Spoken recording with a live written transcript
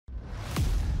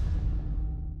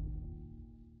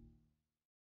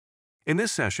In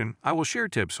this session, I will share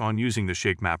tips on using the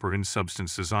Shape Mapper in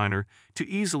Substance Designer to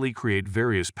easily create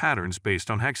various patterns based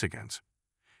on hexagons.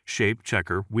 Shape,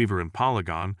 Checker, Weaver, and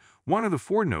Polygon, one of the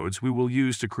 4 nodes we will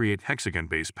use to create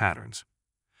hexagon-based patterns.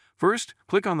 First,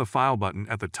 click on the File button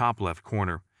at the top left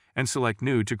corner and select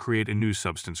New to create a new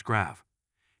substance graph.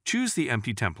 Choose the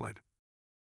empty template.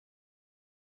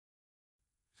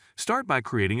 Start by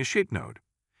creating a shape node.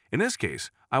 In this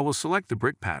case, I will select the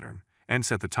brick pattern and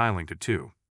set the tiling to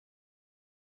 2.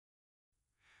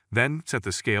 Then set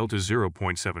the scale to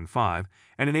 0.75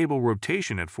 and enable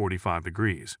rotation at 45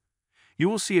 degrees. You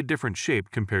will see a different shape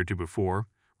compared to before,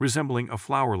 resembling a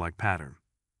flower-like pattern.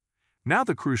 Now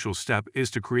the crucial step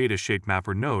is to create a Shape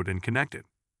Mapper node and connect it.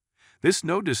 This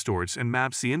node distorts and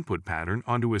maps the input pattern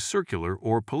onto a circular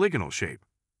or polygonal shape.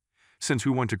 Since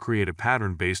we want to create a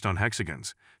pattern based on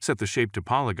hexagons, set the shape to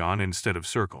polygon instead of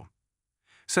circle.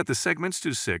 Set the segments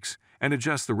to 6 and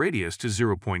adjust the radius to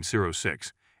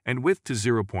 0.06 and width to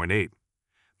 0.8.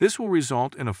 This will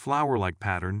result in a flower-like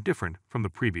pattern different from the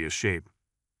previous shape.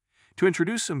 To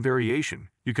introduce some variation,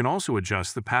 you can also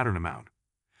adjust the pattern amount.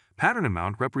 Pattern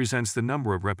amount represents the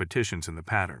number of repetitions in the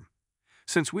pattern.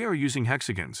 Since we are using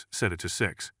hexagons, set it to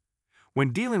 6.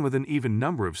 When dealing with an even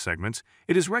number of segments,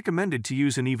 it is recommended to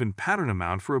use an even pattern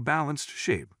amount for a balanced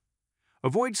shape.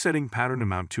 Avoid setting pattern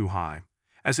amount too high,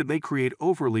 as it may create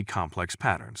overly complex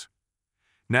patterns.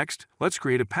 Next, let's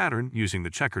create a pattern using the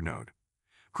Checker node.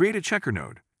 Create a Checker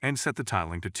node and set the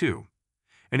tiling to 2.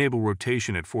 Enable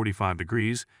rotation at 45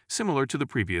 degrees, similar to the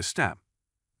previous step.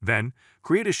 Then,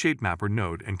 create a Shape Mapper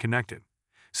node and connect it.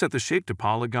 Set the shape to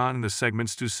polygon and the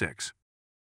segments to 6.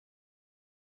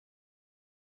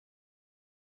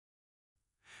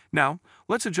 Now,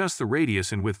 let's adjust the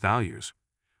radius and width values.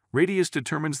 Radius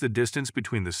determines the distance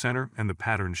between the center and the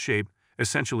pattern shape,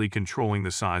 essentially controlling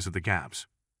the size of the gaps.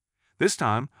 This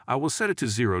time, I will set it to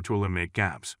 0 to eliminate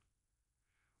gaps.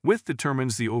 Width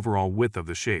determines the overall width of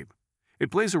the shape.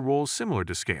 It plays a role similar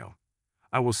to scale.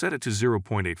 I will set it to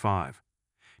 0.85.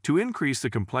 To increase the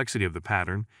complexity of the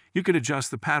pattern, you can adjust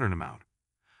the pattern amount.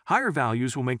 Higher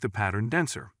values will make the pattern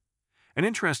denser. An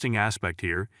interesting aspect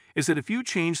here is that if you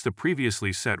change the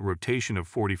previously set rotation of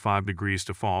 45 degrees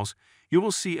to false, you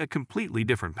will see a completely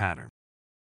different pattern.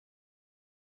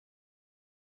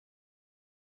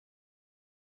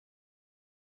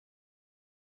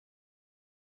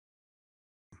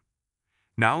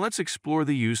 Now let's explore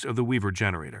the use of the Weaver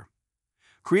generator.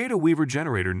 Create a Weaver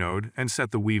generator node and set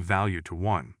the weave value to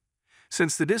 1.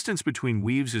 Since the distance between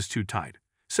weaves is too tight,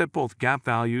 set both gap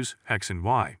values, x and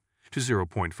y, to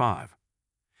 0.5.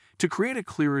 To create a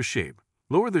clearer shape,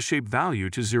 lower the shape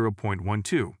value to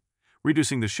 0.12,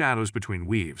 reducing the shadows between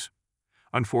weaves.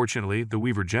 Unfortunately, the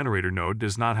Weaver generator node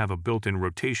does not have a built-in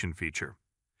rotation feature.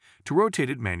 To rotate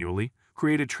it manually,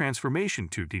 create a transformation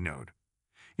 2D node.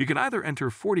 You can either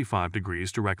enter 45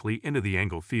 degrees directly into the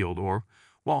angle field or,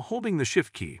 while holding the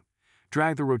Shift key,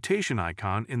 drag the rotation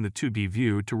icon in the 2D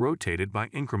view to rotate it by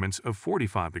increments of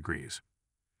 45 degrees.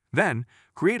 Then,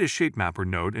 create a Shape Mapper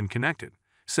node and connect it,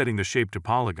 setting the shape to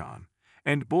polygon,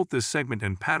 and both the segment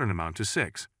and pattern amount to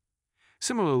 6.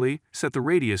 Similarly, set the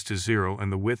radius to 0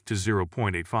 and the width to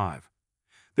 0.85.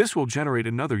 This will generate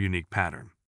another unique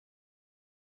pattern.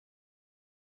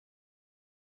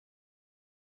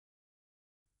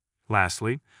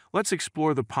 Lastly, let's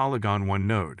explore the Polygon 1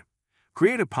 node.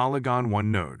 Create a Polygon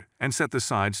 1 node and set the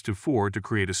sides to 4 to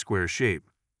create a square shape.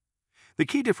 The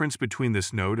key difference between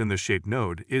this node and the Shape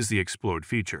node is the Explode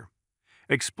feature.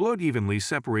 Explode evenly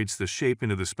separates the shape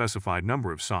into the specified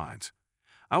number of sides.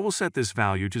 I will set this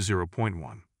value to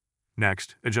 0.1.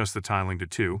 Next, adjust the tiling to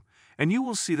 2, and you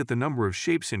will see that the number of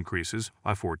shapes increases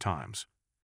by 4 times.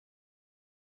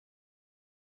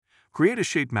 Create a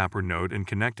Shape Mapper node and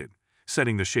connect it,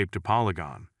 setting the shape to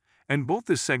polygon, and both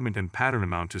the segment and pattern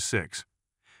amount to 6.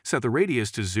 Set the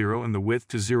radius to 0 and the width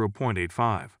to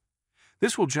 0.85.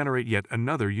 This will generate yet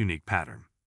another unique pattern.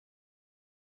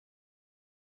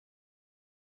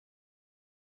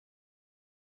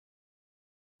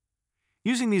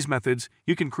 Using these methods,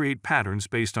 you can create patterns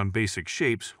based on basic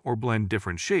shapes or blend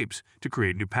different shapes to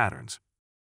create new patterns.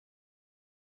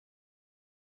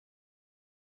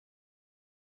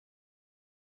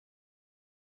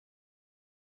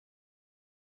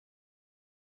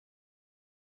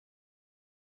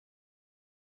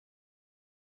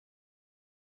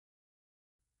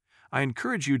 I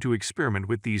encourage you to experiment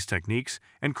with these techniques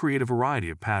and create a variety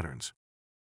of patterns.